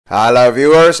Hello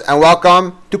viewers and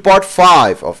welcome to part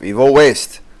 5 of Evil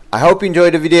West. I hope you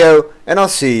enjoyed the video and I'll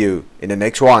see you in the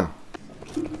next one.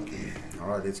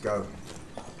 Alright, let's go.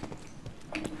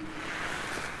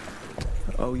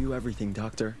 Owe you everything,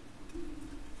 Doctor.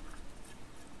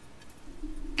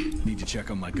 Need to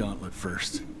check on my gauntlet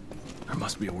first. There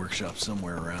must be a workshop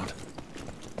somewhere around.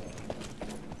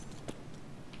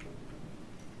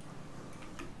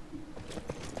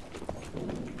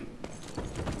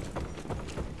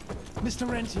 Mr.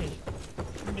 Rentier,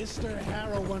 Mr.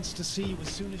 Harrow wants to see you as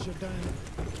soon as you're done.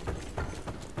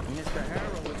 Mr.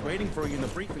 Harrow was waiting for you in the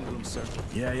briefing room, sir.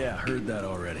 Yeah, heard that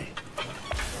already.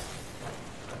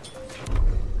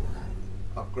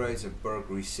 Upgrades and perk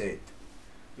reset.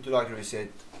 Would you like to reset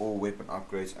all weapon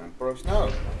upgrades and perks?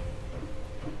 No.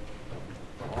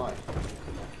 Why?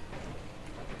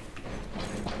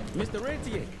 Mr.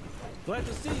 Rentier, glad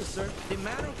to see you, sir. The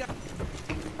matter got...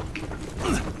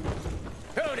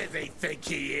 Who does he think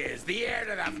he is? The heir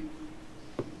to the...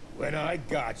 When I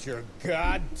got your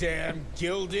goddamn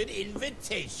gilded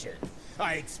invitation,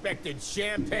 I expected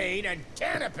champagne and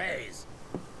canapes.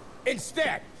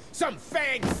 Instead, some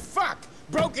fang fuck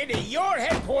broke into your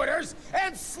headquarters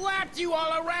and slapped you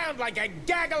all around like a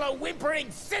gaggle of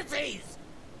whimpering sissies.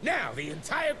 Now the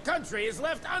entire country is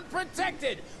left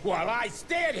unprotected while I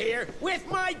stand here with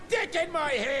my dick in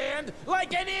my hand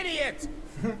like an idiot.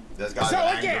 This guy's So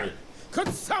angry. again, could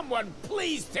someone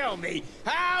please tell me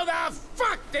how the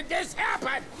fuck did this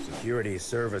happen? Security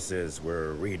services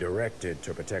were redirected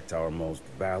to protect our most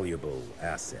valuable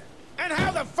asset. And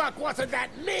how the fuck wasn't that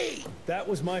me? That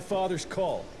was my father's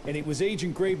call, and it was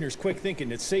Agent Gravener's quick thinking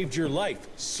that saved your life,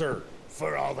 sir.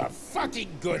 For all the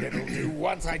fucking good it'll do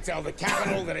once I tell the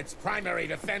Capitol that its primary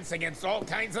defense against all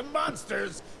kinds of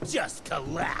monsters just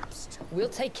collapsed. We'll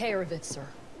take care of it, sir.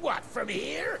 What, from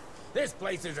here? This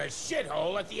place is a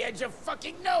shithole at the edge of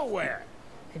fucking nowhere.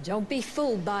 And don't be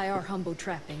fooled by our humble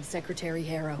trappings, Secretary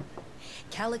Harrow.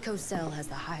 Calico Cell has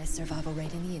the highest survival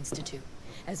rate in the Institute,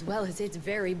 as well as its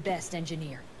very best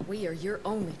engineer. We are your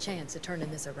only chance of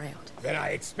turning this around. Then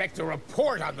I expect a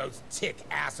report on those tick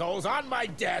assholes on my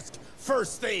desk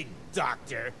first thing,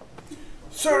 Doctor.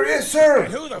 Sir, yes sir!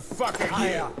 And who the fuck are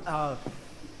you?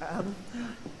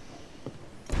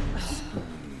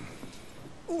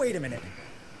 Wait a minute.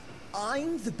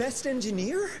 I'm the best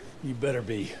engineer? You better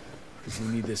be, because we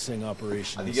need this thing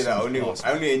operational. I think you're the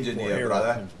only engineer,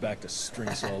 brother. Comes back to string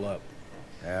us all up.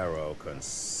 Arrow can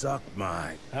suck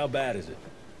my... How bad is it?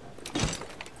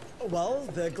 Well,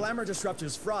 the glamour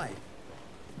disruptor's fried.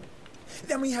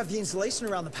 Then we have the insulation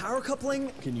around the power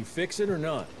coupling. Can you fix it or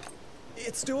not?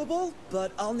 It's doable,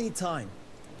 but I'll need time.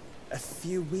 A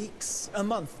few weeks, a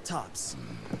month tops.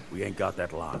 We ain't got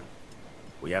that long.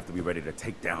 We have to be ready to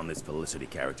take down this Felicity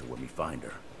character when we find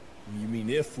her. You mean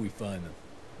if we find them?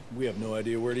 We have no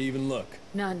idea where to even look.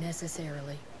 Not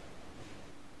necessarily.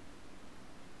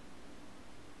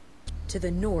 To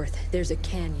the north, there's a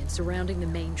canyon surrounding the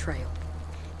main trail.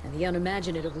 And the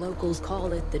unimaginative locals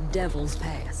call it the Devil's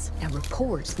Pass. Now,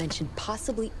 reports mention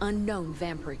possibly unknown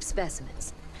vampiric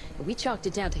specimens. And we chalked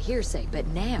it down to hearsay, but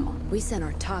now we sent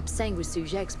our top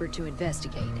sanguisuge expert to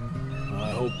investigate. I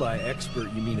hope by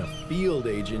expert you mean a field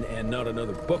agent and not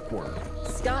another bookworm.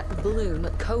 Scott Bloom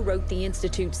co-wrote the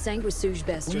Institute's sanguisuge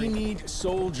bestiary. We need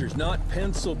soldiers, not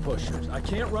pencil pushers. I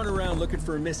can't run around looking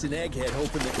for a missing egghead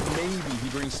hoping that maybe he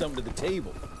brings something to the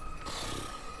table.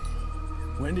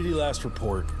 When did he last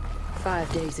report?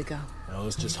 5 days ago. Now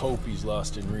let's just hope he's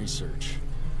lost in research.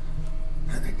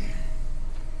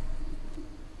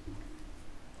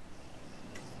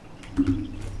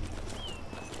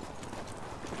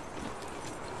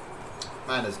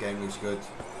 Man, this game looks good.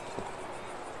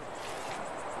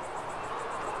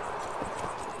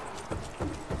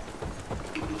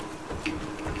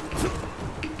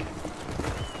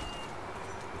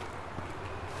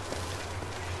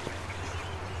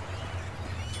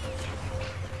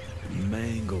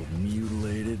 Mangled,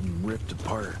 mutilated, and ripped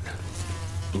apart.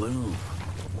 Bloom,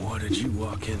 what did you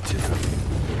walk into?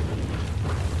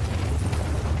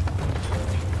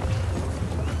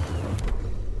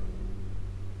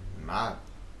 Mad.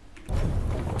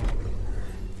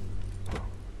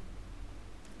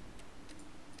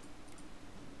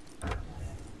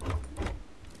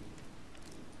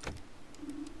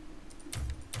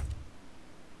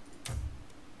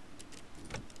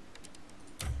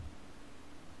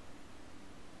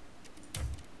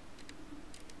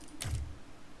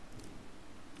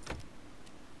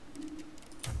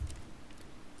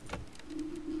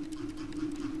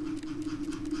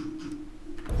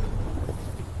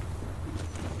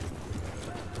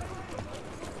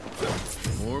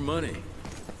 More money.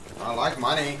 I like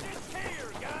money.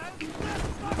 Here, guys.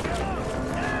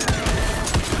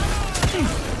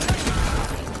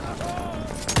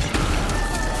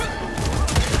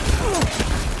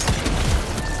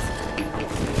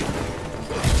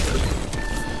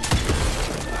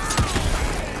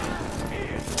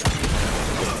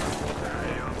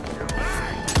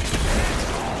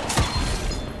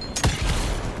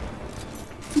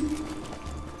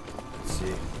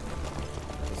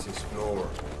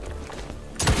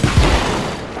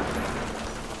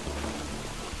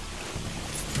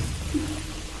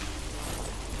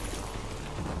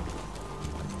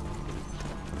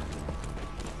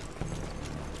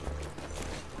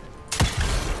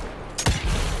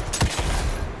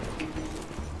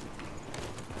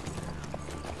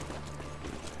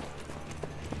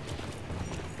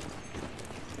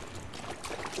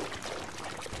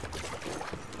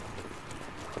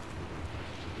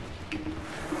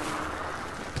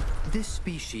 This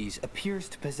species appears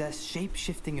to possess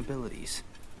shape-shifting abilities,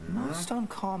 most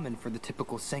uncommon for the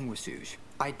typical sanguisuge.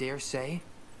 I dare say,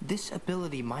 this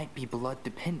ability might be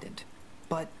blood-dependent,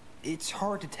 but it's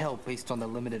hard to tell based on the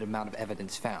limited amount of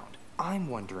evidence found. I'm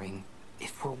wondering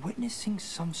if we're witnessing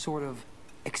some sort of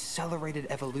accelerated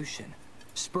evolution,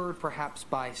 spurred perhaps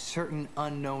by certain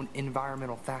unknown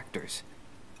environmental factors.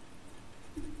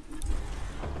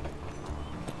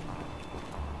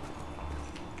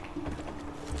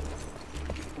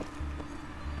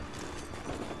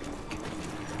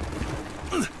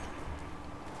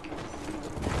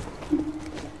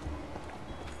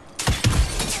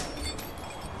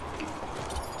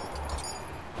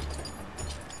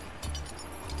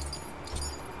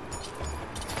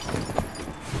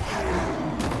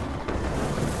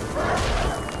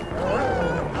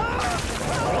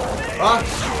 Huh?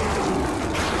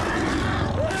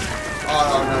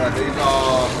 Oh no, these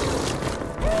are...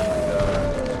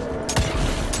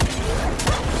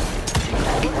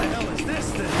 What the hell is this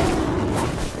thing?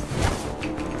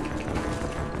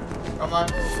 Come on.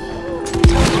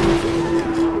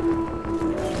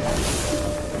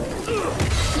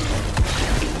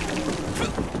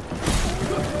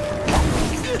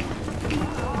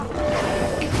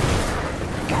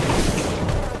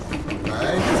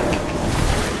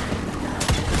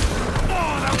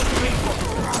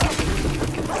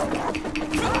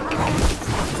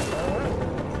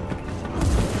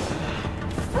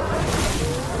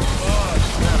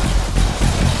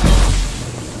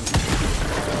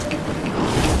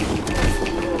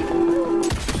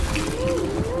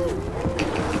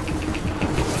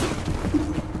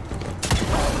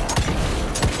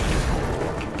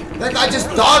 That guy just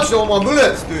dodged all my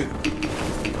bullets, dude.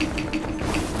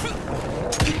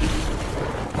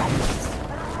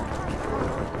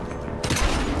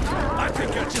 I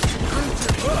think I just screwed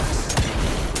your books.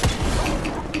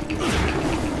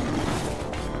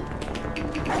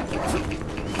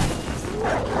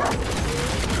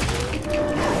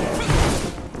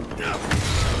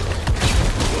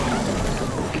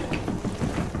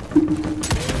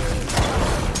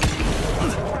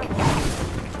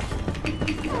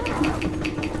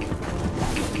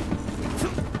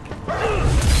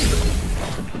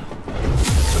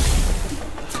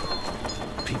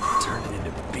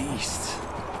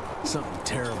 Something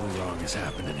terribly wrong is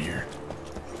happening here.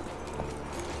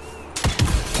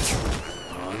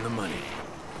 On the money.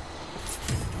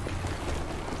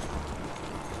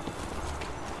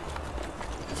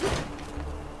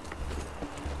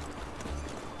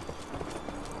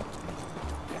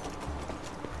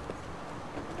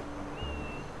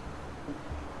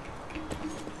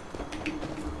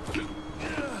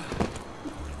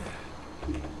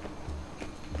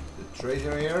 The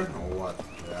treasure here or what?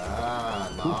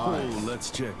 Ah, nice. Ooh, let's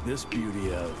check this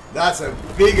beauty out. That's a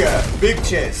big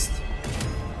chest.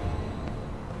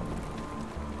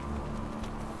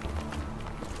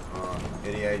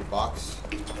 88 bucks.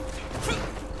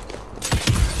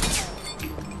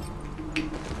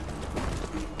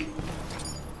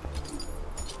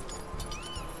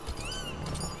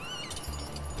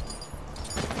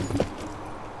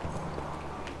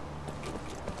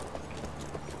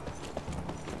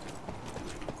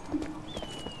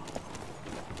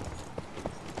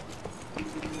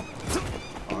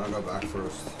 Go back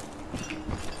first.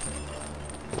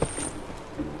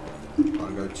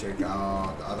 I'll go check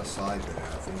out the other side there.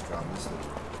 I think I missed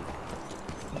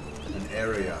it. An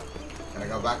area. Can I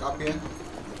go back up here?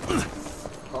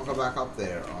 Can't go back up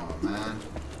there. Oh man.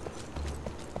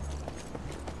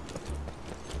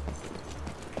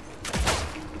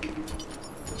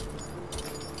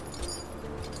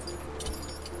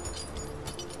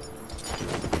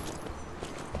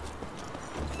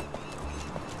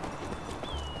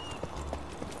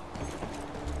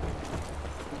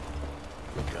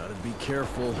 Be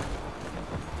careful.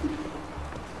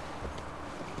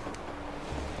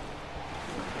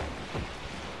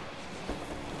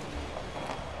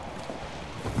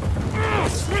 Oh,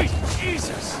 sweet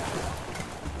Jesus!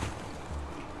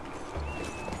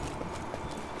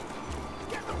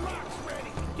 Get the rocks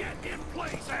ready. Get in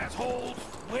place, assholes.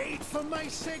 Wait for my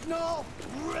signal.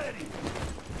 Ready.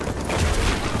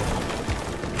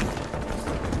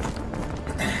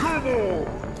 Come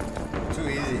on. Too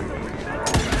easy.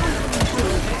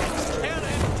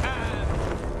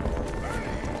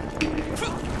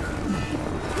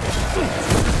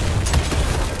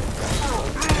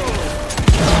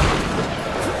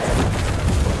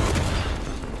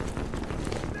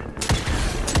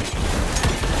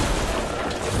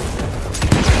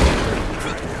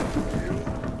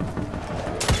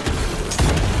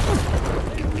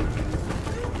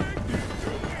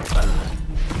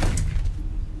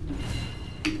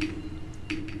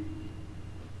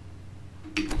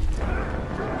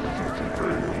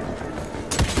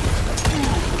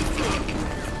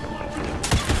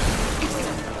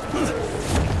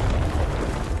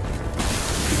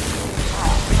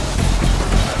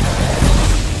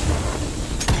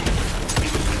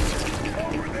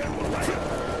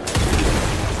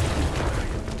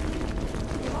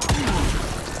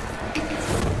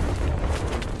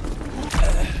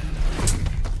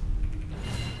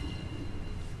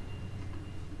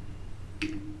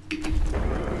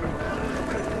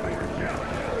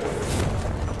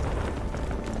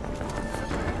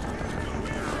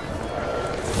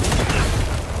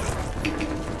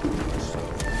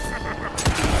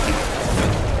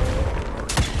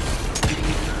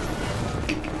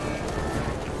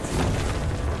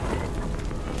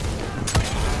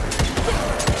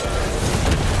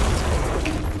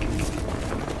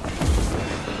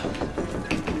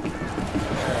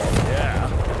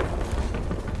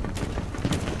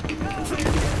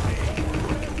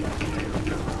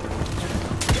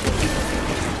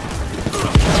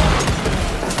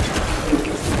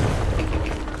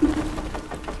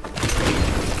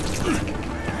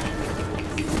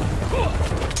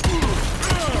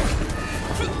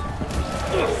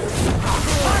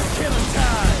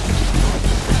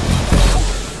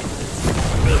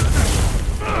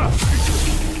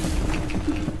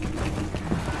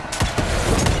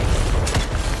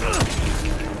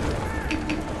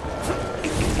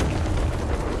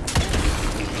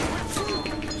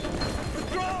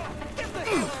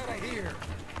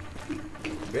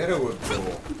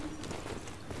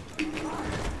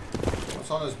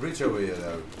 switch over here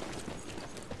though.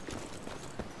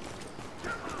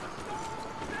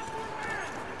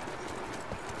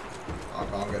 I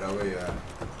can't get over here.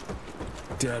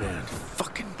 Dead end.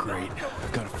 Fucking great.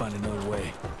 Gotta find another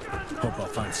way. Hope I'll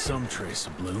find some trace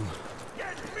of Bloom.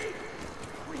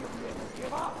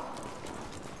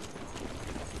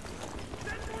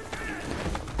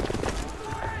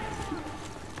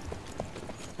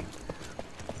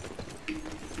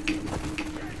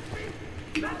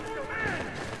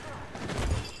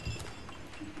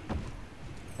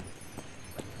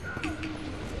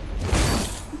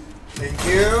 Thank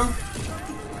you.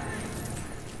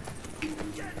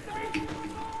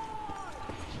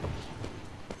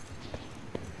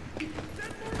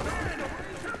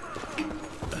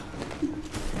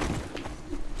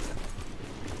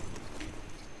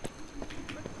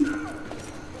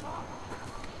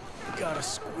 Gotta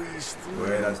squeeze through.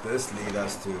 Where does this lead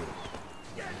us to?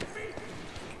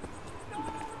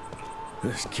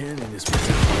 This canyon is like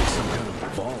some kind of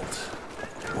vault.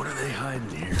 What are they hiding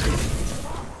here?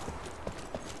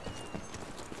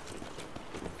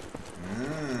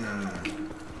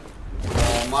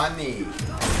 More money.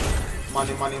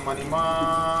 Money, money, money,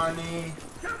 money.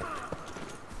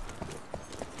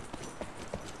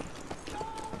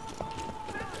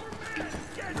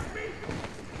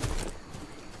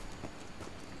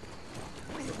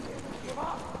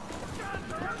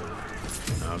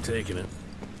 I'm taking it.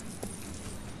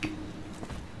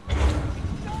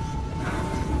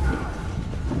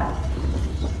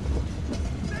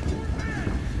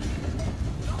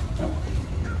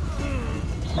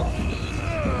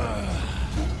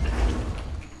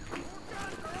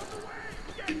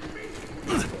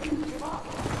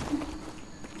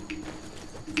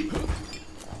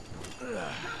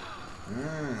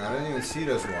 I didn't even see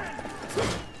this one.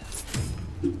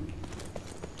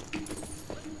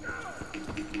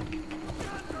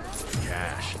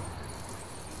 Cash.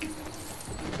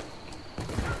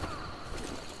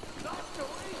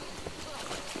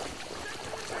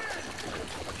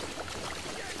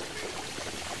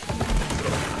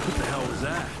 What the hell was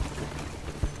that?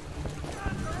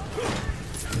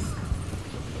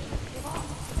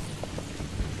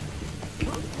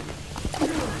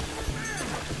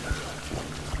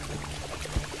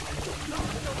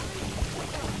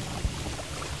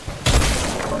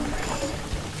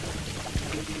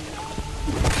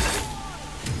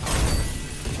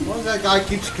 What does that guy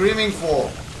keep screaming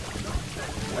for?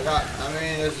 I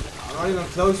mean, I'm not even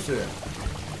close to it.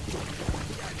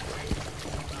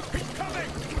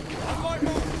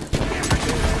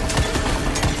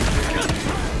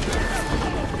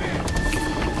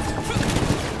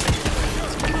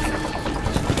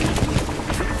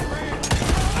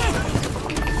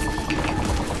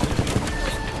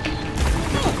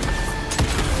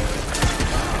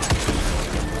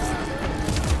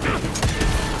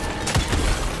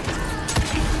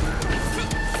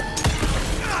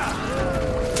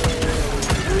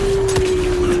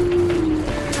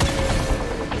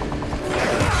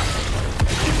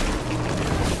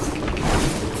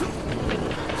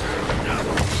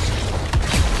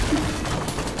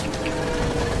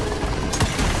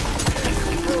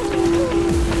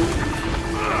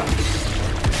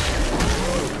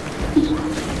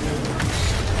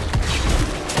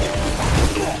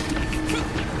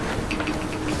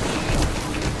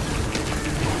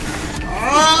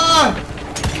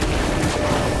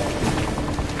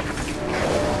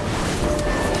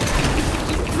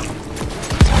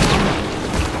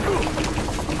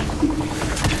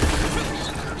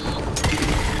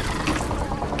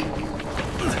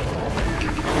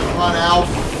 Come on, Alf.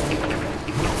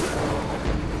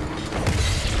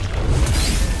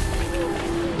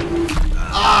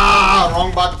 Ah,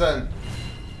 wrong button.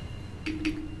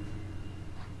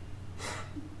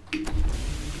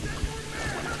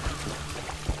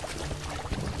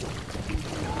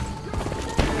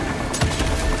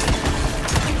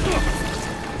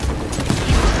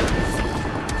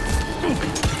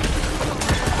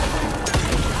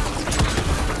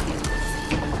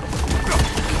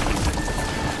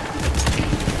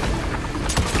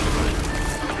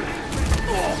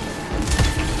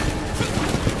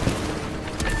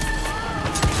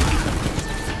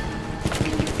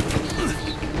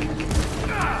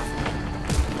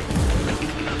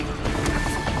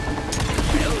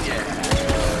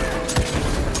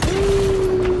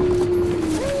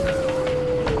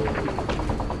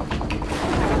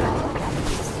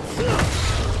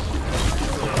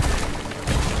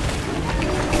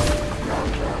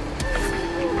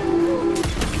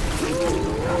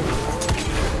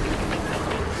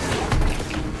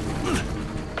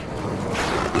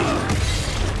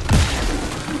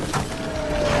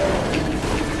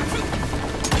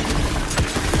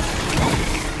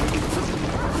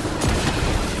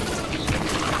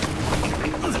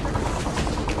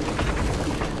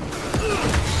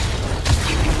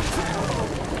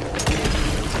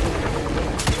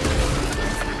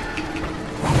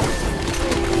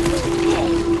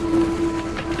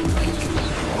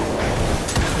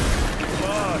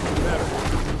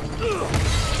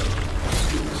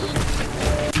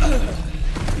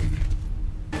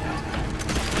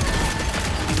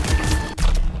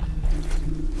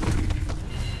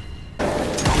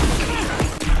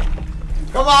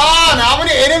 Come on! How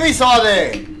many enemies are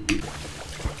there?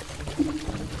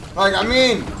 Like, I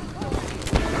mean...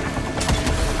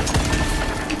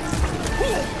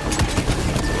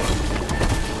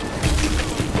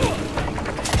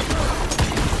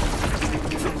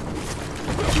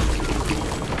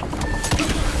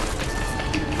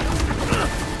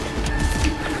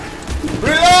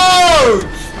 Reload!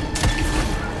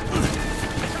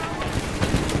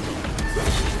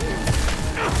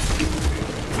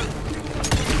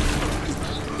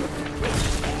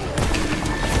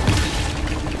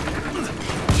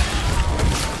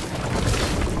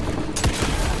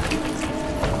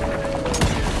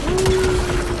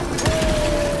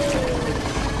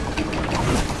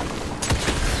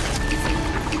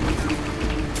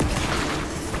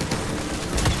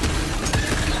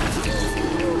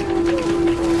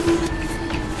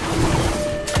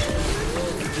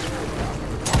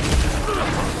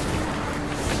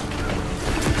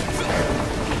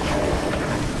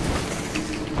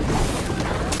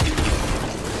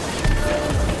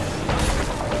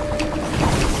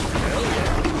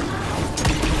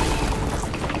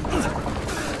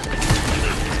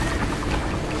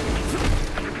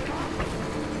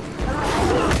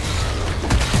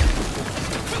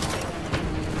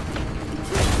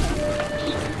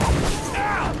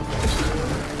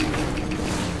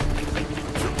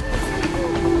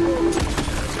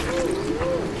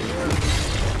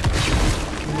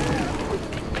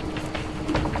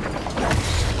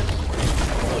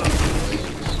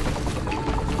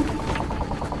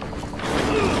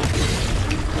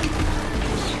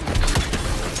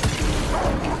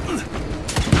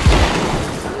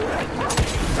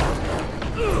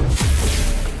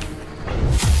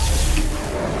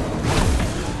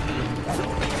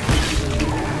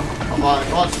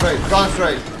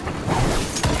 Concentrate.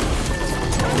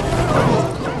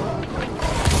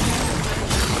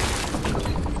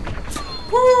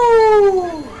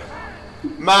 Woo!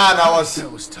 Man, that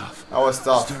was tough. That was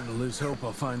tough. Starting to lose hope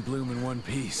I'll find Bloom in one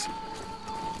piece.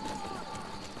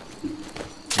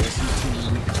 Jesse 2,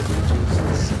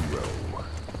 Bridges 0.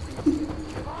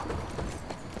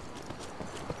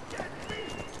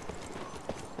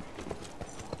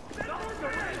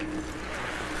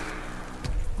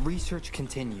 Research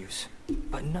continues,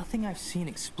 but nothing I've seen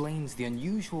explains the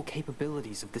unusual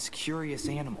capabilities of this curious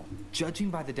animal. Judging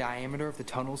by the diameter of the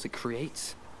tunnels it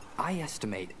creates, I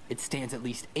estimate it stands at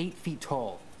least 8 feet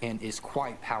tall and is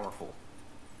quite powerful.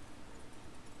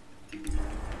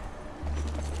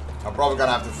 I'm probably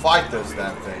gonna have to fight this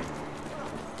damn thing.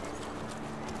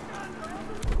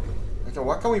 Okay,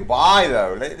 what can we buy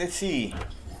though? Let's see.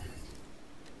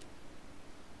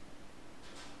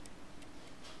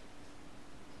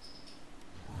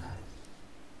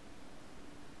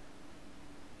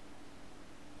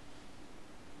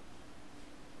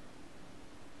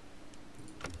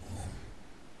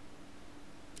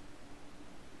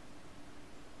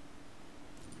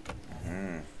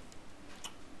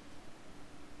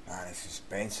 It's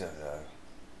expensive though.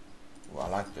 Well, I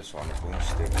like this one, the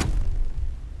boomstick.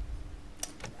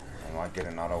 I might get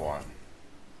another one.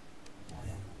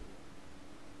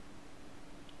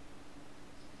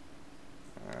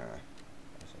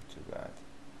 That's not too bad.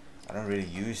 I don't really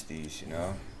use these, you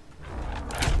know.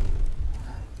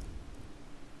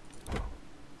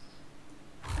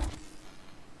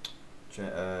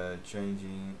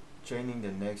 Chaining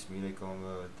the next melee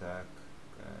combo attack.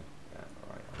 Okay, yeah,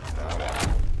 alright. That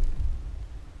one.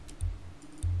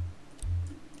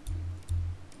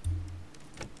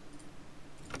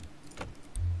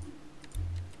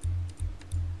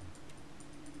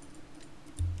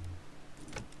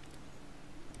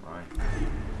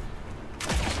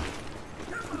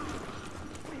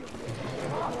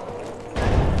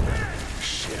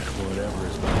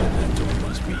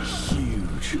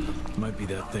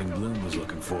 That thing Bloom was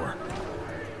looking for.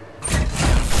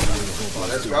 Oh,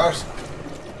 let's go.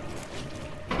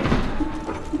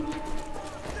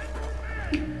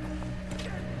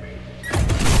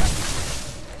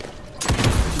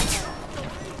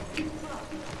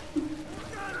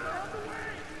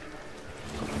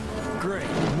 Great,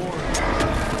 more.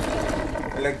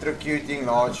 Electrocuting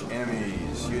large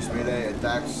enemies. Use melee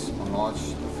attacks on large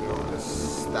through the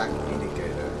stack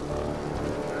indicator.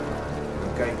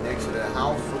 Okay, next to the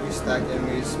how fully stacked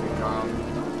enemies become.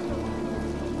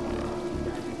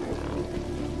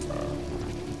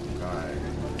 Okay.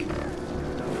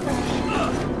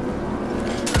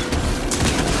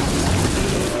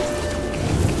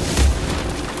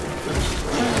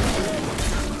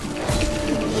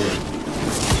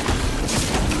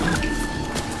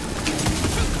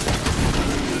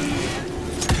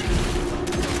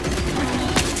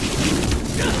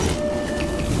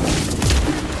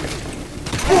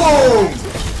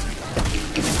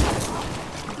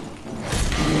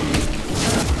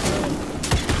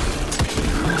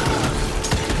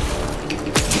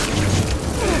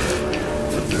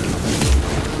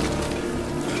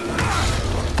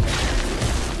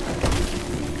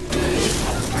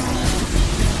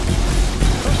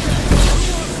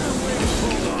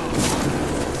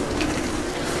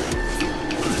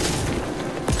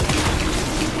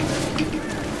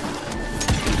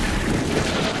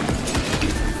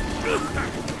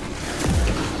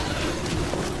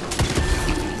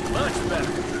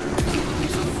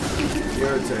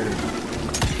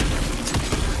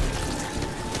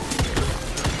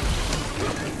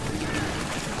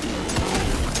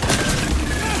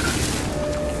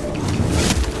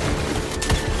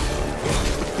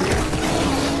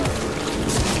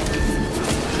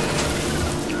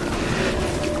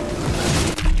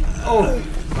 Oh,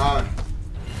 man.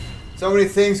 So many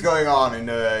things going on in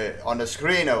the on the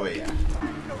screen over here.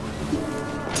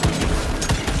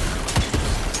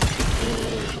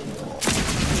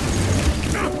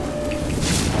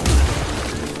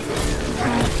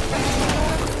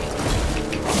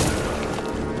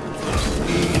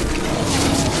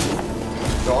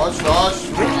 Dodge, dodge.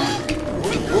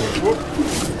 Whoop, whoop, whoop.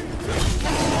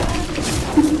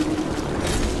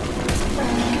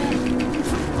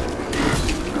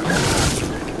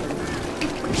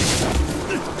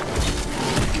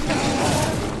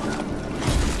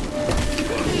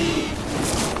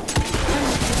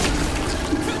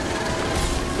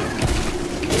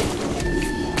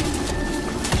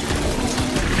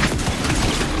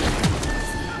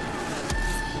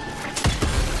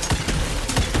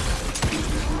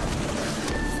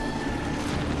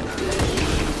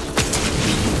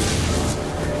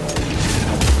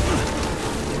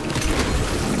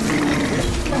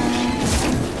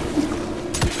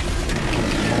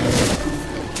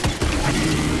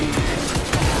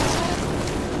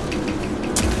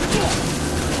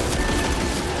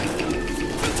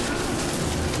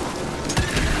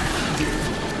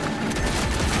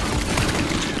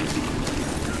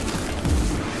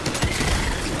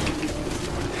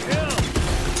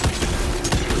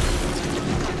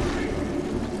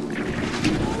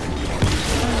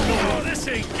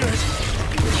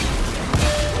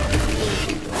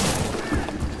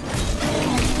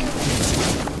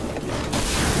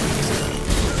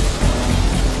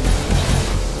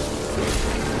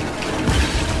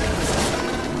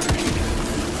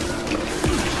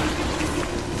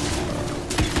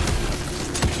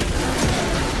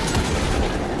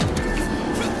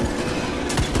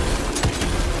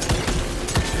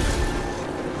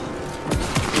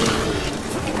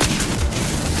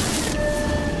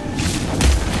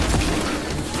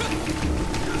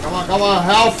 Come on,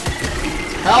 health!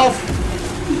 Health!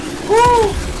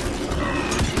 Woo!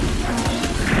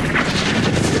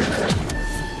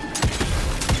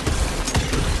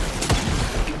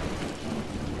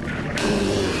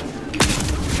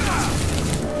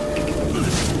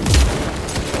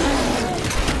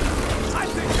 I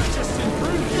think I just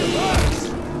improved your lives.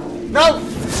 No!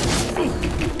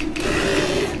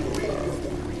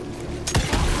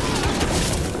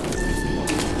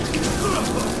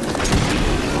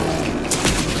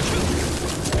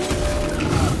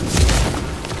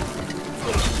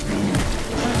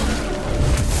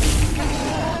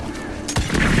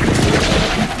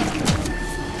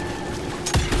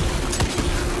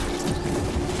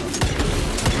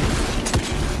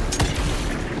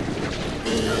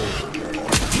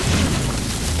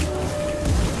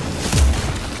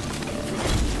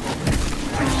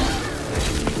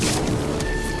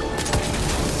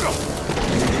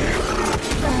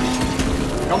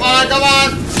 Come on, come on!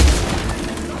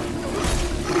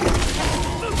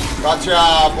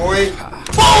 Gotcha, boy!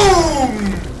 Boom!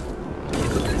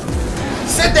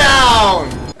 Sit down!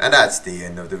 And that's the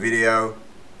end of the video.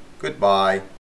 Goodbye.